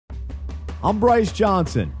I'm Bryce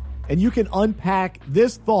Johnson, and you can unpack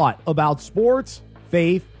this thought about sports,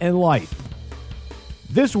 faith, and life.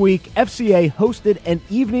 This week, FCA hosted an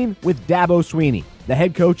evening with Dabo Sweeney, the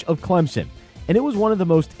head coach of Clemson, and it was one of the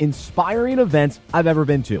most inspiring events I've ever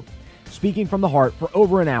been to. Speaking from the heart for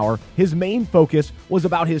over an hour, his main focus was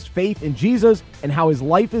about his faith in Jesus and how his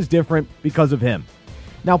life is different because of him.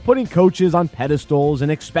 Now, putting coaches on pedestals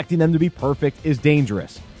and expecting them to be perfect is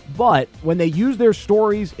dangerous. But when they use their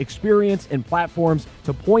stories, experience, and platforms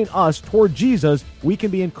to point us toward Jesus, we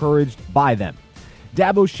can be encouraged by them.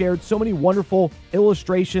 Dabo shared so many wonderful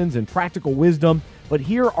illustrations and practical wisdom, but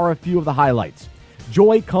here are a few of the highlights.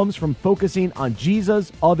 Joy comes from focusing on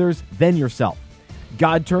Jesus, others, then yourself.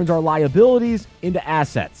 God turns our liabilities into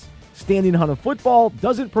assets. Standing on a football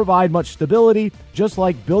doesn't provide much stability, just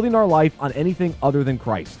like building our life on anything other than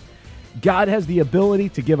Christ. God has the ability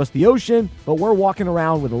to give us the ocean, but we're walking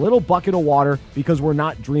around with a little bucket of water because we're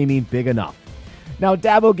not dreaming big enough. Now,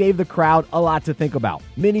 Dabo gave the crowd a lot to think about,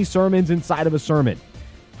 mini sermons inside of a sermon.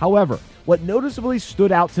 However, what noticeably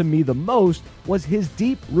stood out to me the most was his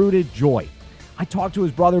deep-rooted joy. I talked to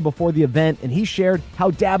his brother before the event, and he shared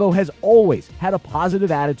how Dabo has always had a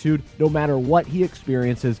positive attitude no matter what he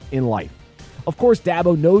experiences in life. Of course,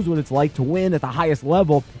 Dabo knows what it's like to win at the highest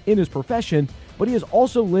level in his profession, but he has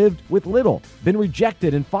also lived with little, been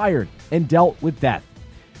rejected and fired, and dealt with death.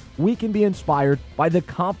 We can be inspired by the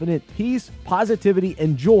confident peace, positivity,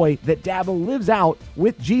 and joy that Dabo lives out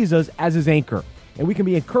with Jesus as his anchor. And we can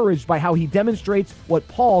be encouraged by how he demonstrates what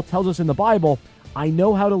Paul tells us in the Bible: I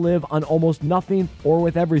know how to live on almost nothing or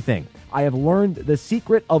with everything. I have learned the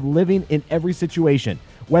secret of living in every situation,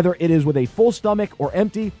 whether it is with a full stomach or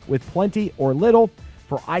empty, with plenty or little,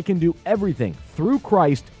 for I can do everything through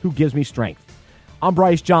Christ who gives me strength. I'm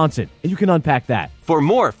Bryce Johnson, and you can unpack that. For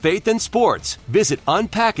more faith and sports, visit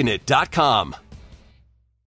unpackingit.com.